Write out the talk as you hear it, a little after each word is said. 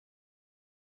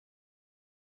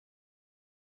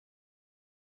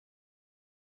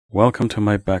Welcome to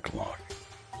my backlog,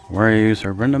 where I use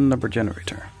a random number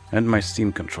generator and my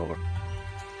Steam controller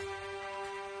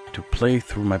to play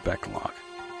through my backlog.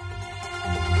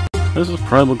 This is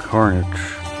Primal Carnage.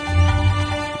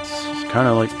 It's kind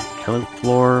of like Killing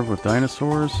Floor with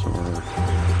dinosaurs, or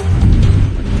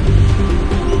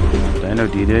Dino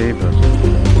D-Day, but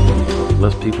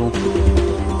less people.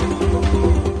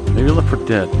 Maybe Left 4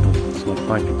 Dead, but it's not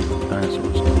fighting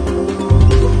dinosaurs.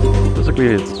 Basically,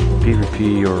 it's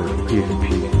PvP or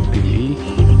PvE.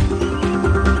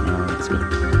 It's got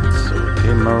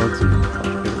game modes and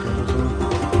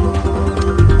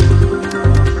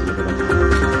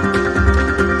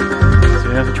so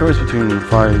you have a choice between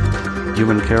 5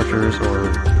 human characters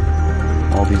or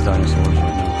all these dinosaurs right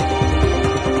now.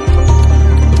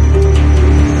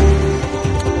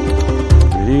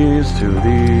 These, to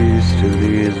these, to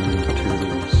these, and to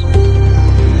these.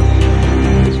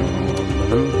 So,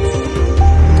 11.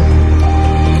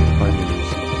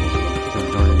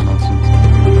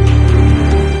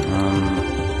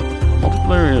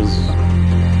 Multiplayer is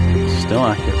still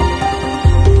active.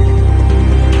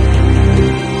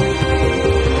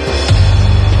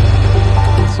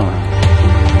 Somehow.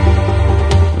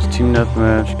 There's team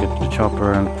deathmatch, get the chopper,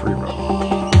 and free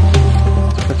roam.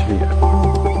 Let's get to the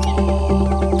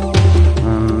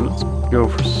let's go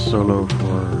for solo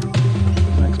for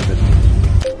the next bit.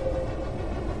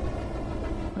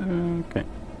 Okay.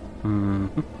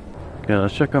 Okay,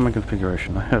 let's check out my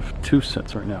configuration. I have 2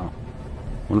 sets right now.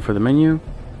 One for the menu,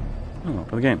 one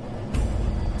for the game.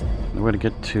 The way to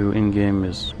get to in-game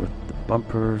is with the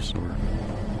bumpers, or...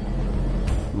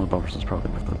 well, the bumpers is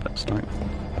probably the best, right?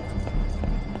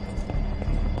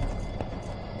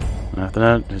 And after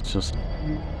that, it's just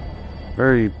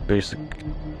very basic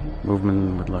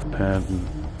movement with left pad and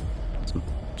some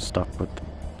stuff with the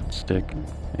stick,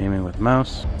 aiming with the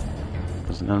mouse.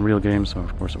 It's an Unreal game, so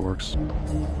of course it works.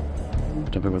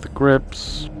 Jumping with the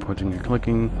grips, pointing and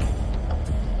clicking.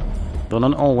 Though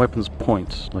not all weapons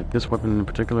point, like this weapon in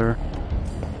particular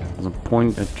doesn't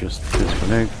point, it just shoots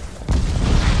grenade.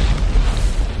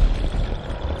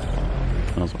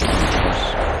 Smells like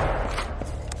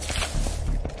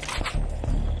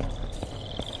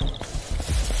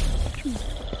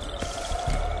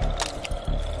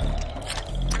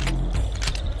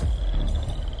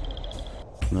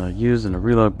the use and the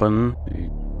reload button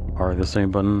are the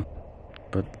same button,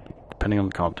 but depending on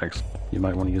the context, you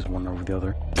might want to use one over the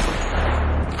other.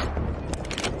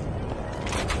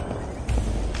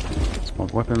 Small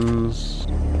weapons.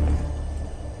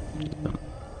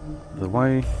 The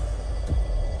Y.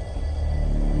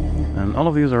 And all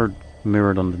of these are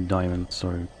mirrored on the diamond,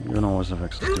 so you don't always have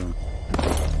access to them.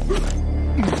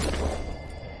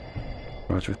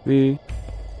 Crouch with B.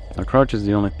 Now crouch is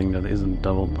the only thing that isn't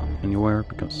doubled anywhere,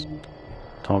 because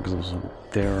talk is also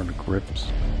there on the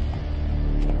grips.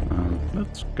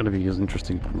 That's gonna be as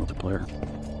interesting for multiplayer.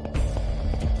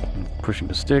 Pushing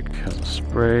the stick has a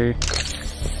spray.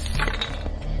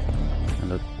 And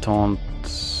the taunt.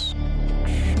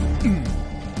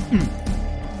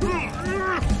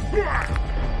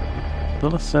 The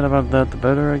less said about that, the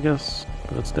better, I guess.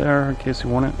 But it's there in case you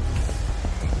want it.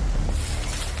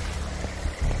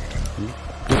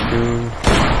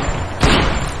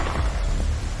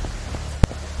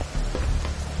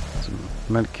 Some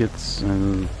medkits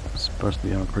and supposed to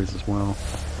be ammo crates as well.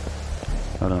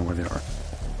 I don't know where they are.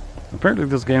 Apparently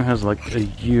this game has like a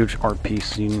huge RP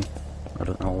scene. I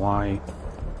don't know why.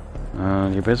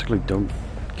 You basically don't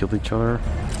kill each other,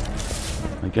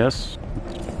 I guess.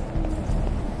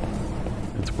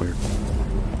 It's weird.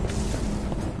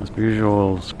 As per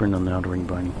usual, sprint on the outer ring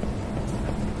binding.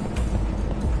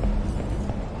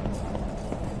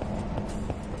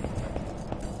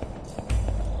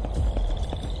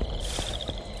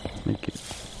 Make it.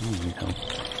 I don't need help.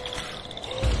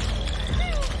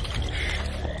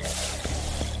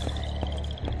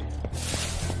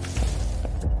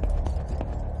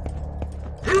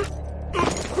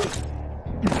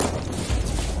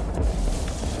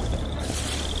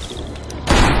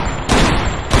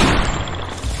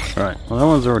 Alright, well that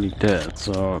one's already dead,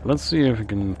 so let's see if we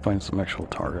can find some actual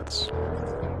targets.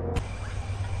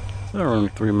 There are only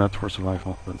 3 maps for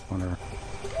survival, but whatever.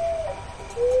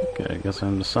 Okay, I guess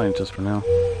I'm the scientist for now.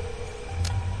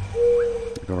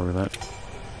 Go over that.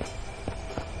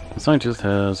 The scientist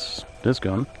has this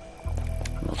gun,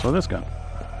 and also this gun.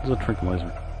 It's a tranquilizer.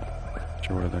 Not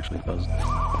sure what it actually does.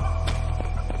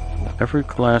 Every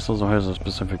class also has a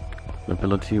specific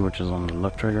ability, which is on the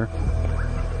left trigger.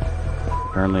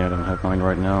 Apparently I don't have mine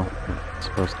right now. It's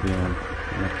supposed to be on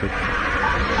medkit.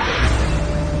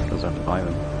 Because I have to buy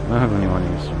them. I don't have any money,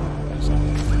 so just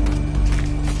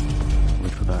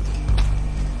wait for that.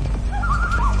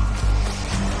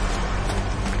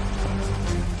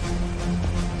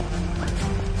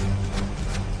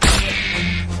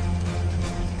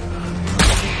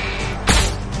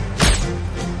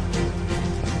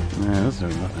 Yeah, this is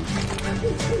doing nothing.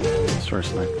 Let's try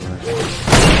sniper first.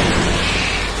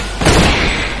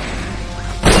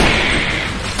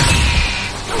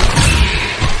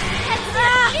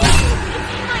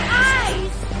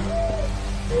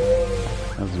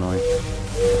 That's annoying.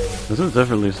 This is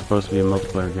definitely supposed to be a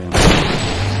multiplayer game.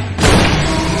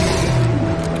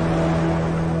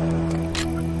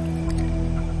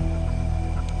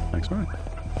 Thanks, Mark.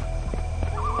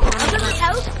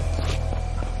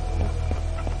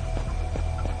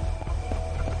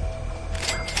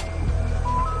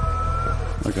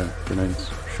 Okay, grenades,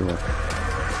 sure.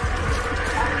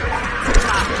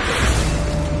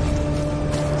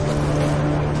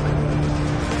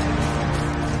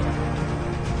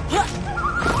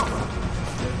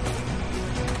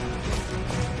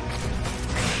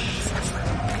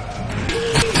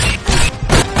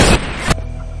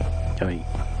 Okay.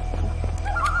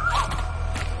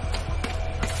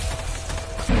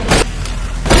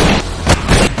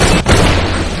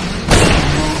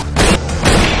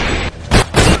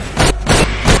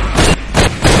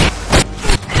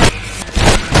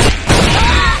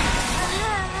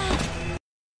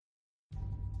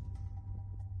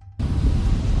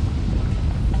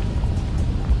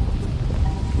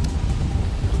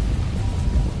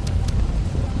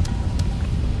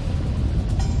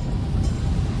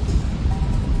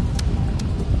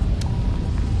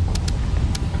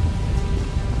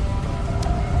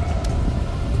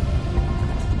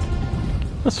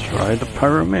 Let's try the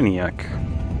Pyromaniac.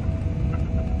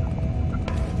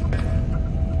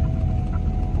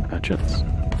 Hatchets.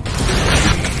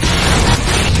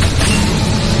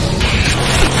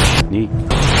 Neat.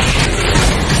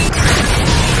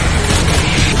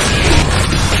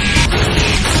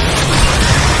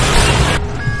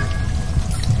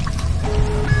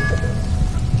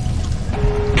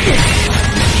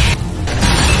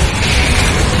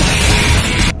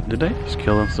 Did they just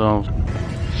kill themselves?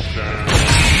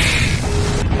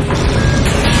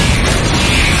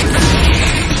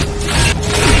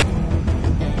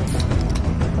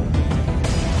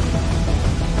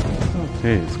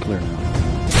 Okay, it's clear now.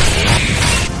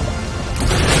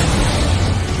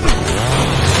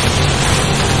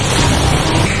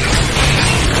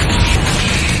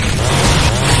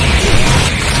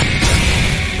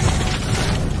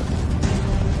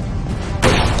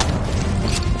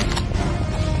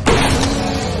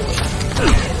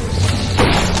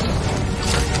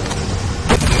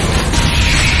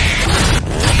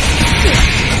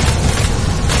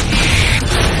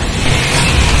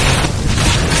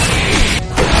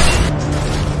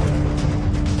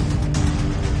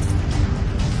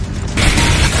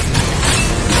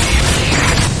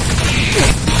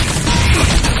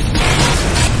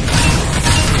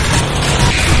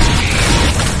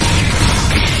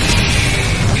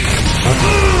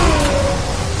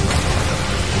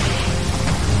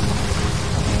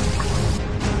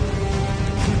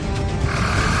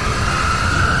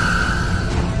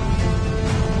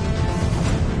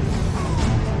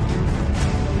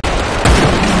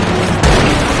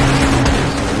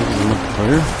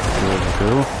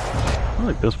 I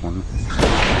like this one.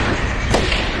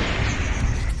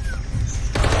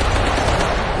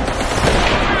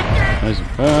 Nice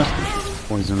and fast.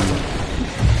 Poison. Let's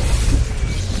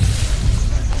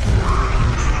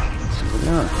see what we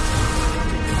got.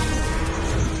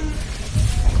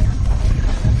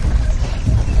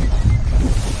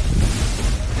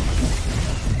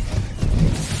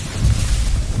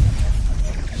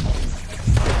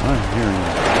 I'm hearing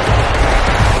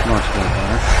more stuff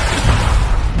there.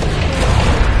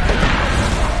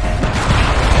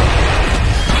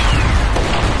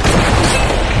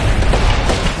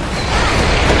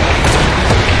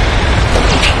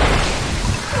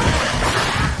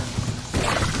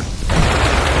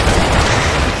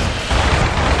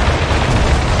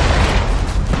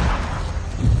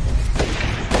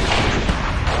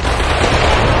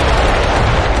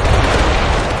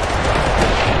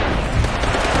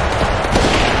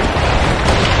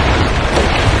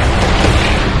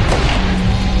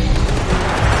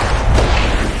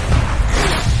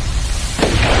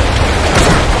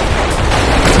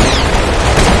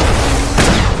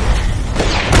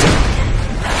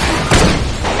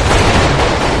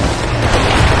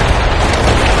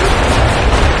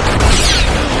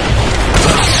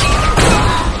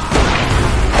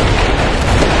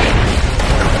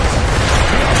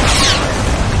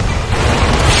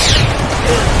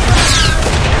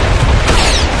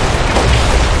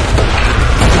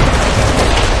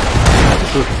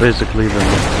 this is basically the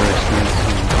military stance.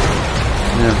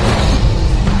 Yeah.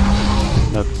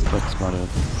 That's about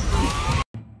it.